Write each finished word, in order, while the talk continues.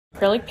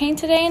acrylic paint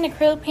today, and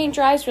acrylic paint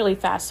dries really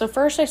fast. So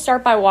first I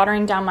start by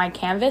watering down my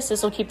canvas.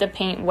 This will keep the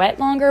paint wet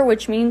longer,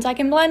 which means I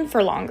can blend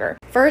for longer.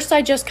 First,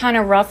 I just kind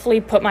of roughly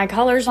put my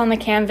colors on the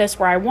canvas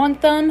where I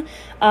want them.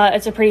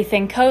 It's a pretty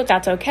thin coat,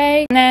 that's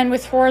okay. And then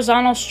with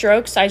horizontal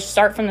strokes, I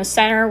start from the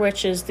center,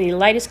 which is the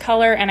lightest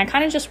color, and I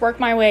kind of just work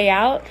my way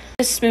out.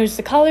 This smooths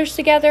the colors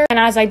together. And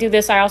as I do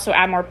this, I also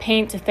add more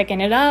paint to thicken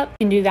it up.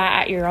 You can do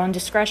that at your own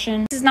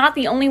discretion. This is not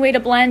the only way to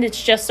blend,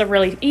 it's just a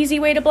really easy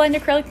way to blend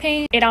acrylic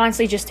paint. It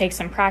honestly just takes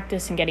some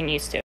practice and getting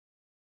used to it.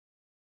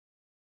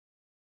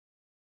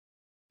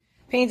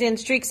 Paint in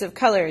streaks of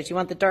colors. You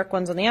want the dark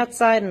ones on the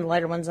outside and the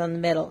lighter ones on the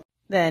middle.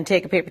 Then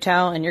take a paper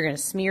towel and you're going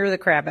to smear the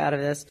crap out of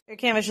this. Your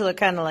canvas should look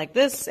kind of like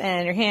this,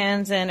 and your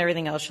hands and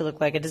everything else should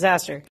look like a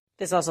disaster.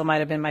 This also might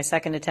have been my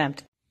second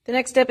attempt. The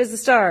next step is the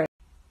stars.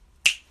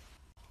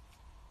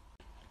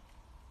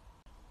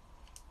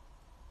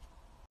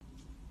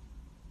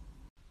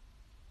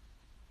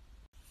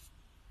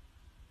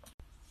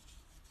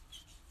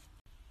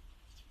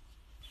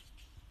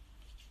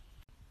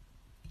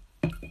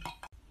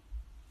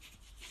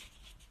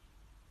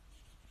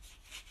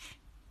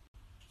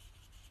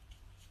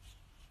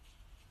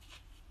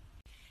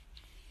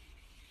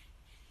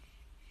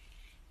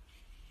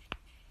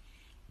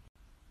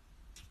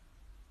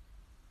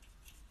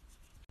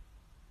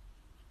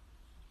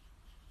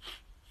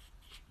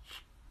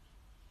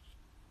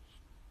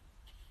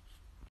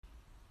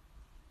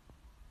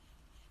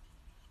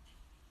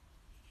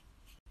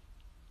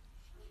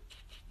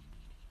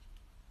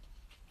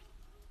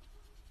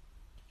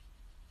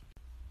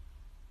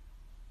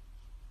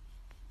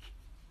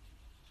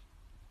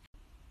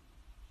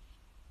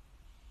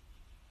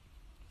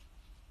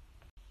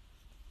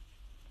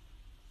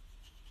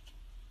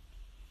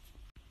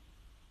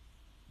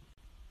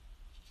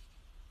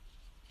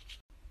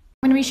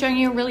 I'm going to be showing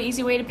you a really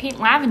easy way to paint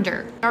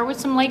lavender. Start with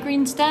some light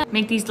green stem.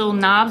 Make these little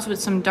knobs with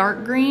some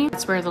dark green.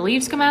 That's where the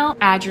leaves come out.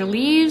 Add your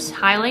leaves,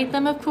 highlight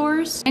them of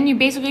course, and you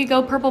basically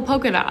go purple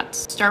polka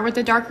dots. Start with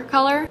the darker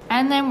color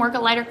and then work a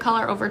lighter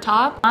color over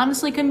top.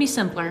 Honestly, couldn't be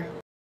simpler.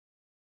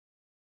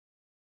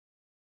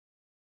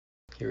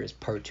 Here is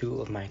part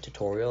 2 of my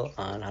tutorial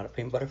on how to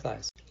paint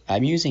butterflies.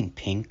 I'm using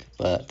pink,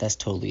 but that's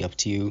totally up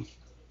to you.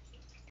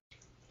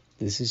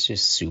 This is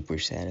just super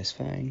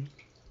satisfying.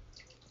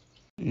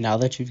 Now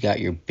that you've got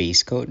your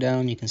base coat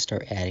down, you can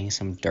start adding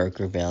some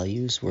darker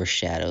values where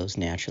shadows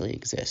naturally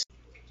exist.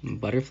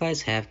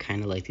 Butterflies have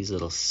kind of like these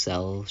little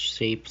cell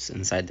shapes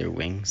inside their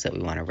wings that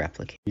we want to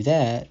replicate. Do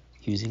that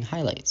using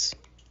highlights.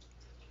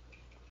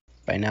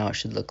 By now it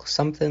should look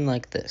something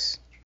like this.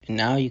 And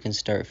now you can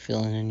start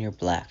filling in your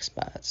black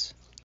spots.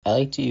 I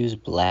like to use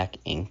black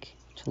ink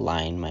to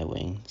line my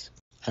wings.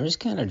 I'm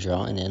just kind of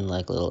drawing in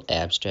like little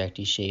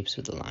abstract-y shapes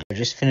with the line. I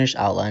just finished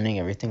outlining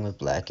everything with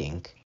black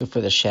ink. So for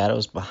the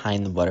shadows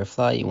behind the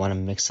butterfly, you want to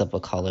mix up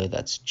a color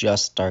that's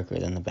just darker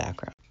than the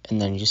background.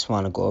 And then you just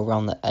want to go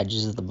around the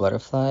edges of the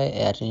butterfly,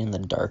 adding in the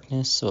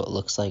darkness so it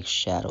looks like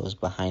shadows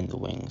behind the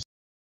wings.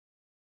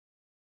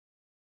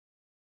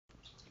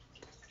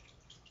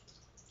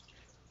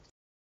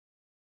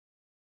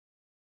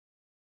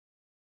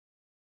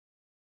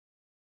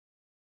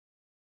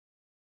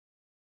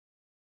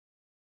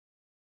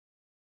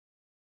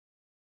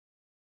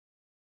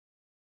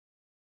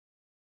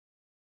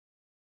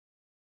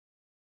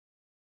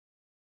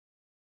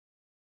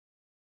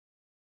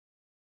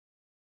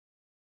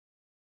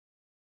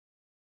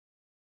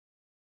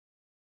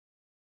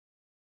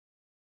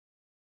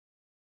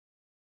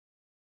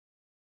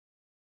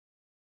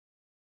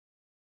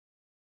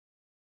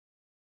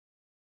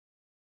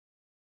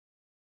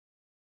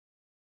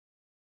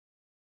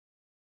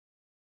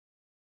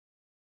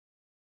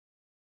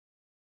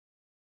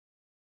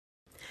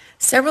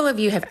 Several of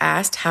you have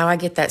asked how I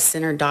get that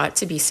center dot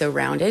to be so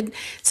rounded.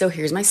 So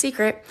here's my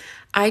secret.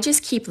 I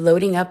just keep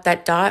loading up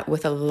that dot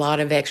with a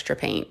lot of extra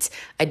paint.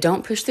 I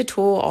don't push the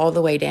tool all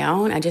the way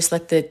down. I just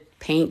let the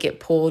paint get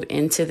pulled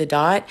into the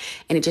dot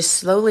and it just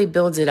slowly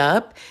builds it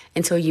up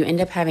until you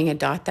end up having a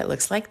dot that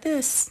looks like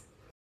this.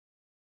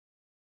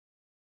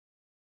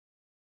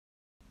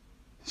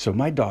 So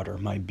my daughter,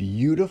 my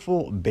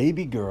beautiful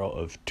baby girl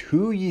of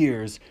 2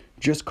 years,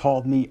 just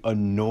called me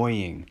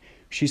annoying.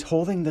 She's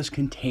holding this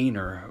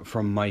container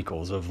from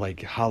Michael's of like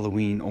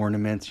Halloween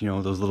ornaments, you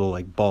know, those little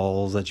like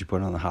balls that you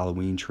put on the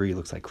Halloween tree. It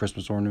looks like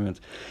Christmas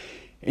ornaments.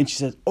 And she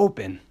said,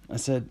 open. I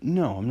said,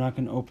 no, I'm not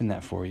going to open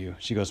that for you.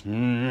 She goes,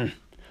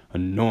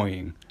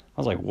 annoying.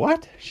 I was like,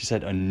 what? She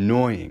said,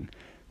 annoying.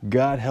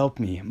 God help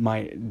me.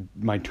 My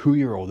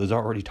 2-year-old is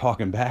already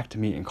talking back to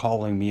me and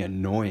calling me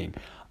annoying.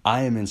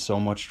 I am in so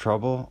much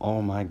trouble.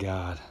 Oh my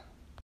God.